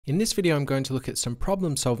In this video, I'm going to look at some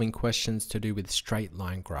problem-solving questions to do with straight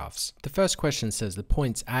line graphs. The first question says the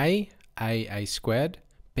points a squared,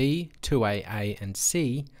 b, 2a, and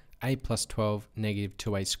c, a plus 12, negative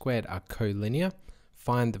 2a squared are collinear.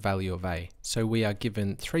 Find the value of a. So we are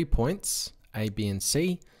given 3 points, a, b, and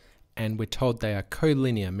c, and we're told they are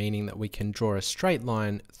collinear, meaning that we can draw a straight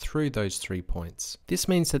line through those 3 points. This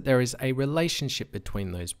means that there is a relationship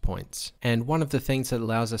between those points. And one of the things that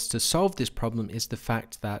allows us to solve this problem is the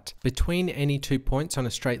fact that between any 2 points on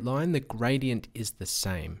a straight line, the gradient is the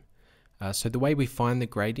same. So the way we find the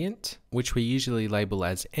gradient, which we usually label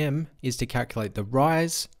as m, is to calculate the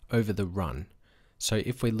rise over the run. So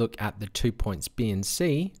if we look at the 2 points b and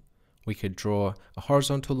c, we could draw a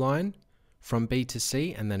horizontal line from B to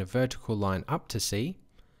C and then a vertical line up to C.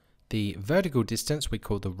 The vertical distance we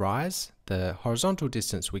call the rise, the horizontal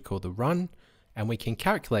distance we call the run, and we can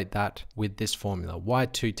calculate that with this formula,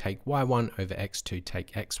 y2 take y1 over x2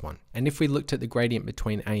 take x1. And if we looked at the gradient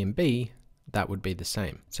between A and B, that would be the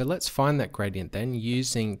same. So let's find that gradient then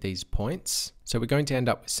using these points. So we're going to end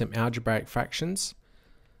up with some algebraic fractions.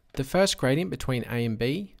 The first gradient between A and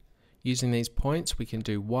B, using these points, we can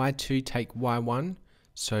do y2 take y1.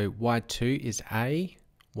 So y2 is a,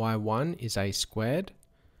 y1 is a squared.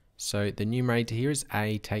 So the numerator here is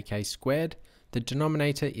a take a squared. The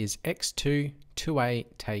denominator is x2, 2a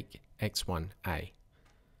take x1a.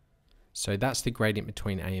 So that's the gradient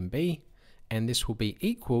between a and b. And this will be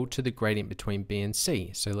equal to the gradient between b and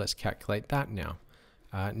c. So let's calculate that now.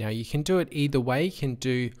 Now you can do it either way. You can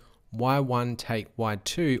do y1 take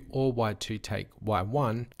y2 or y2 take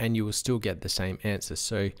y1 and you will still get the same answer.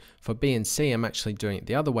 So for b and c, I'm actually doing it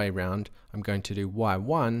the other way around. I'm going to do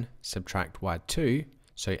y1 subtract y2,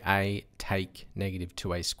 so a take negative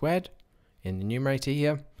 2a squared in the numerator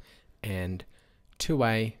here, and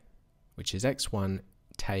 2a, which is x1,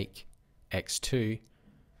 take x2,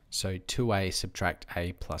 so 2a subtract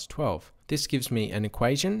a plus 12. This gives me an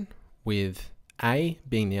equation with a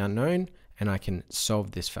being the unknown, and I can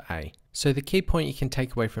solve this for a. So the key point you can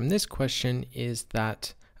take away from this question is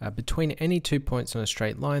that between any 2 points on a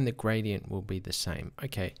straight line, the gradient will be the same.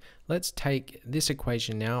 Okay, let's take this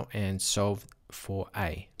equation now and solve for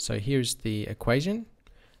a. So here's the equation.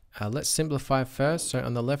 Let's simplify first. So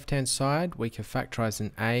on the left-hand side, we can factorize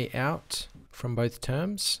an a out from both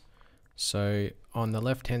terms. So on the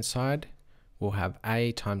left-hand side, we'll have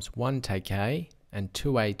a times 1 take a, and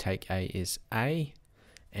 2a take a is a.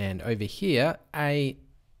 And over here, a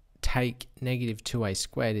take negative 2a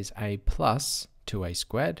squared is a plus 2a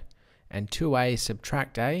squared. And 2a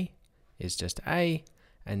subtract a is just a.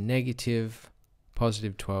 And negative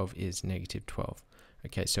positive 12 is negative 12.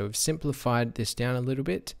 Okay, so we've simplified this down a little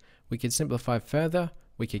bit. We could simplify further.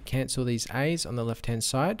 We could cancel these a's on the left-hand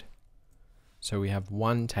side. So we have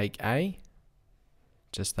 1 take a.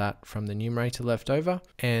 Just that from the numerator left over.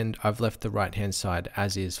 And I've left the right-hand side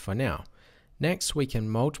as is for now. Next, we can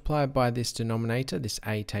multiply by this denominator, this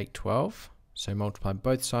a take 12. So multiply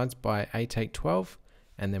both sides by a take 12,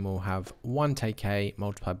 and then we'll have 1 take a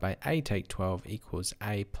multiplied by a take 12 equals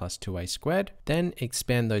a plus 2a squared. Then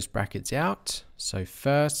expand those brackets out. So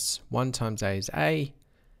firsts, 1 times a is a,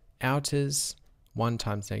 outers, 1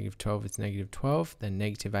 times negative 12 is negative 12, then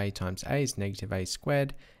negative a times a is negative a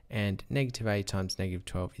squared, and negative a times negative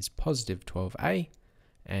 12 is positive 12a,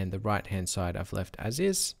 and the right-hand side I've left as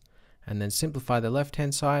is. And then simplify the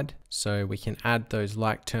left-hand side, so we can add those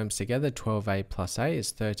like terms together. 12a plus a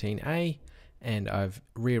is 13a, and I've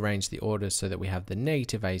rearranged the order so that we have the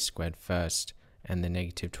negative a squared first and the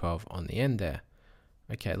negative 12 on the end there.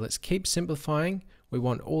 Okay, let's keep simplifying. We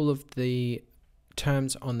want all of the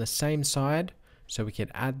terms on the same side, so we could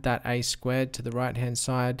add that a squared to the right-hand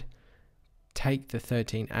side, take the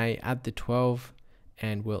 13a, add the 12,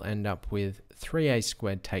 and we'll end up with 3a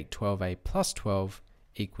squared take 12a plus 12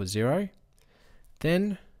 equals 0.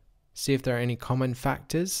 Then see if there are any common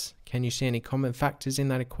factors. Can you see any common factors in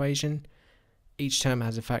that equation? Each term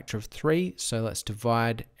has a factor of 3, so let's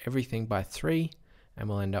divide everything by 3 and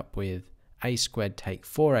we'll end up with a squared take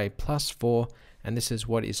 4a plus 4, and this is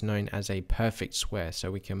what is known as a perfect square.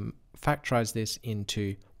 So we can factorize this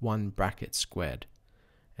into 1 bracket squared,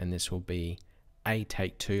 and this will be a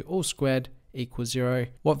take 2 all squared equals 0.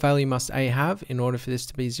 What value must a have in order for this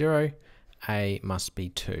to be 0? A must be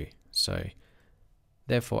 2. So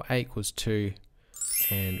therefore a equals 2,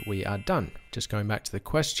 and we are done. Just going back to the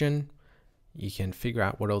question, you can figure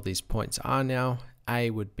out what all these points are now. A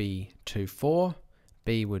would be 2, 4,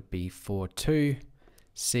 B would be 4, 2,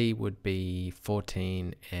 C would be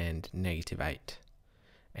 14 and negative 8.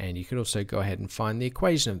 And you could also go ahead and find the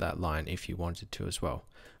equation of that line if you wanted to as well.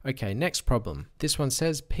 Okay, next problem. This one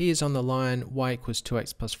says P is on the line y equals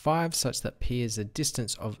 2x plus 5 such that P is a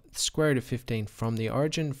distance of the square root of 15 from the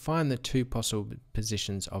origin. Find the two possible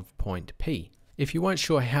positions of point P. If you weren't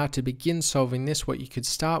sure how to begin solving this, what you could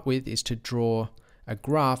start with is to draw a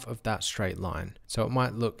graph of that straight line. So it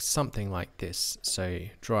might look something like this. So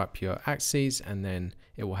draw up your axes and then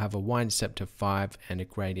it will have a y-intercept of 5 and a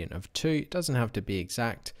gradient of 2. It doesn't have to be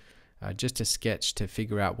exact, just a sketch to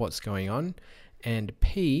figure out what's going on. And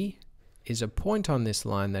P is a point on this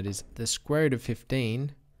line that is the square root of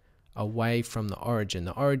 15 away from the origin.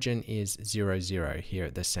 The origin is 0, 0 here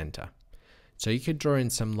at the center. So you could draw in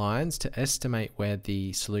some lines to estimate where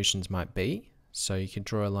the solutions might be. So you could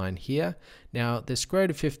draw a line here. Now the square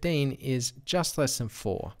root of 15 is just less than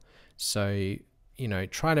 4. So,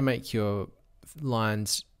 try to make your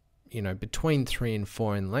lines, between 3 and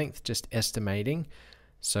 4 in length, just estimating.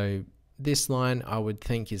 So this line I would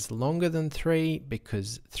think is longer than 3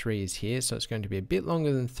 because 3 is here. So it's going to be a bit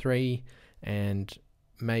longer than 3 and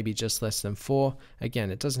maybe just less than 4.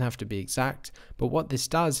 Again, it doesn't have to be exact, but what this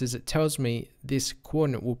does is it tells me this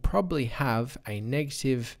coordinate will probably have a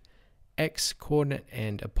negative x coordinate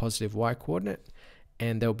and a positive y coordinate,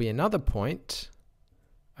 and there'll be another point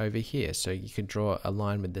over here. So you could draw a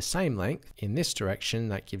line with the same length in this direction.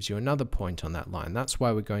 That gives you another point on that line. That's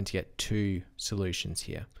why we're going to get two solutions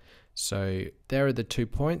here. So there are the 2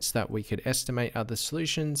 points that we could estimate are the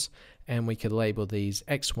solutions, and we could label these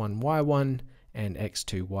x1, y1 and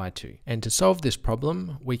x2, y2. And to solve this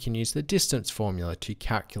problem, we can use the distance formula to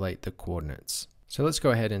calculate the coordinates. So let's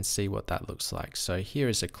go ahead and see what that looks like. So here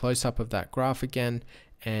is a close-up of that graph again,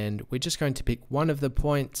 and we're just going to pick one of the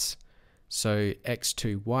points, so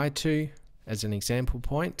x2, y2 as an example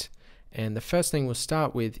point. And the first thing we'll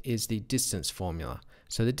start with is the distance formula.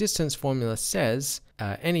 So the distance formula says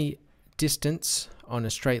any distance on a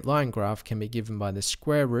straight line graph can be given by the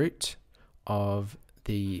square root of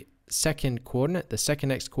the second coordinate, the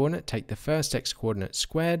second x coordinate, take the first x coordinate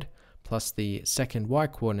squared, plus the second y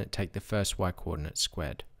coordinate, take the first y coordinate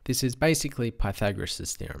squared. This is basically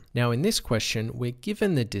Pythagoras' theorem. Now in this question, we're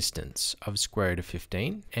given the distance of square root of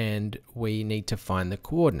 15 and we need to find the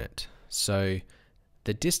coordinate. So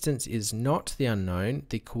the distance is not the unknown,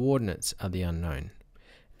 the coordinates are the unknown.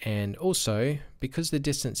 And also, because the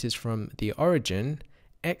distance is from the origin,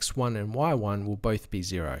 x1 and y1 will both be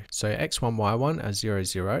 0. So x1, y1 are 0,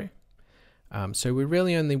 0. So we're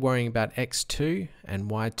really only worrying about x2 and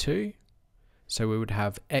y2. So we would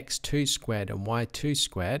have x2 squared and y2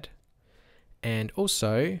 squared. And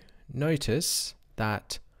also, notice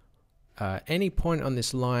that any point on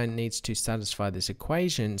this line needs to satisfy this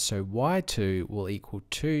equation. So y2 will equal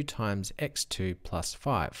 2 times x2 plus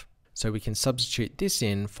 5. So we can substitute this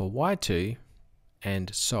in for y2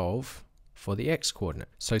 and solve for the x coordinate.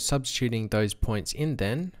 So substituting those points in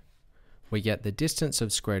then, we get the distance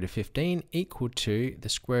of square root of 15 equal to the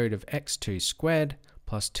square root of x2 squared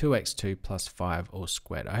plus 2x2 plus 5 all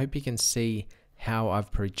squared. I hope you can see how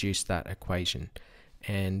I've produced that equation.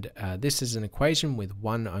 And this is an equation with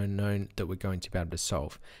one unknown that we're going to be able to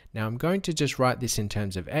solve. Now I'm going to just write this in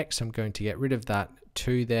terms of x. I'm going to get rid of that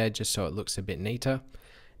 2 there just so it looks a bit neater.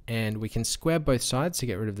 And we can square both sides to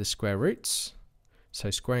get rid of the square roots. So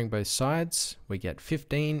squaring both sides, we get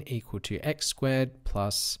 15 equal to x squared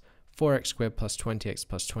plus 4x squared plus 20x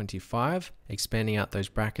plus 25, expanding out those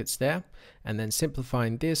brackets there. And then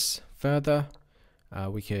simplifying this further,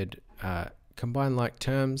 we could combine like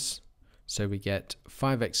terms. So we get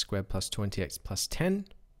 5x squared plus 20x plus 10.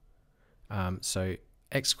 So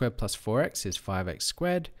x squared plus 4x is 5x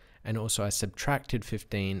squared. And also I subtracted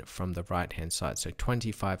 15 from the right hand side. So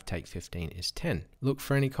 25 take 15 is 10. Look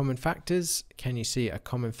for any common factors. Can you see a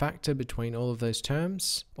common factor between all of those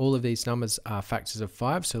terms? All of these numbers are factors of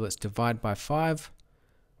 5. So let's divide by 5.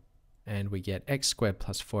 And we get x squared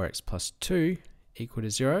plus 4x plus 2 equal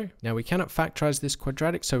to 0. Now we cannot factorize this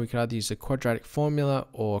quadratic. So we could either use the quadratic formula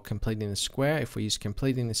or completing the square. If we use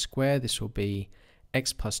completing the square, this will be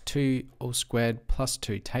x plus 2 all squared plus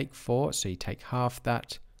 2 take 4. So you take half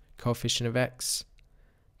that coefficient of x,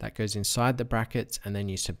 that goes inside the brackets, and then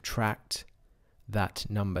you subtract that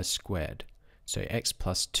number squared. So x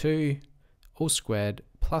plus 2 all squared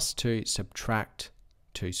plus 2 subtract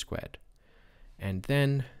 2 squared. And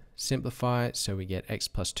then simplify, so we get x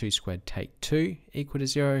plus 2 squared take 2 equal to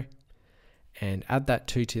 0. And add that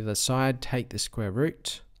 2 to the side, take the square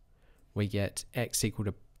root. We get x equal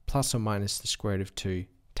to plus or minus the square root of 2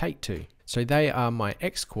 take 2. So they are my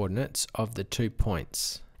x coordinates of the 2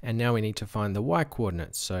 points. And now we need to find the y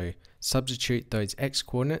coordinates. So substitute those x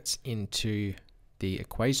coordinates into the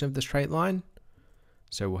equation of the straight line.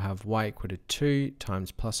 So we'll have y equal to 2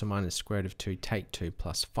 times plus or minus square root of 2 take 2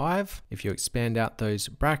 plus 5. If you expand out those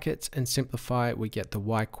brackets and simplify, we get the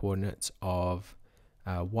y coordinates of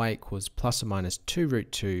y equals plus or minus 2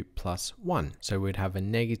 root 2 plus 1. So we'd have a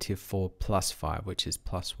negative 4 plus 5, which is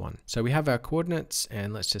plus 1. So we have our coordinates,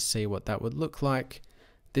 and let's just see what that would look like.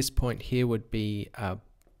 This point here would be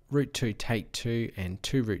root 2 take 2 and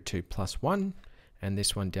 2 root 2 plus 1. And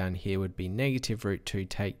this one down here would be negative root 2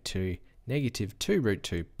 take 2, negative 2 root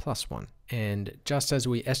 2 plus 1. And just as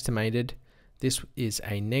we estimated, this is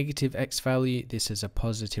a negative x value, this is a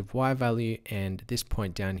positive y value, and this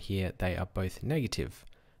point down here, they are both negative.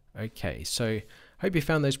 Okay, so hope you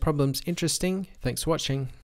found those problems interesting. Thanks for watching.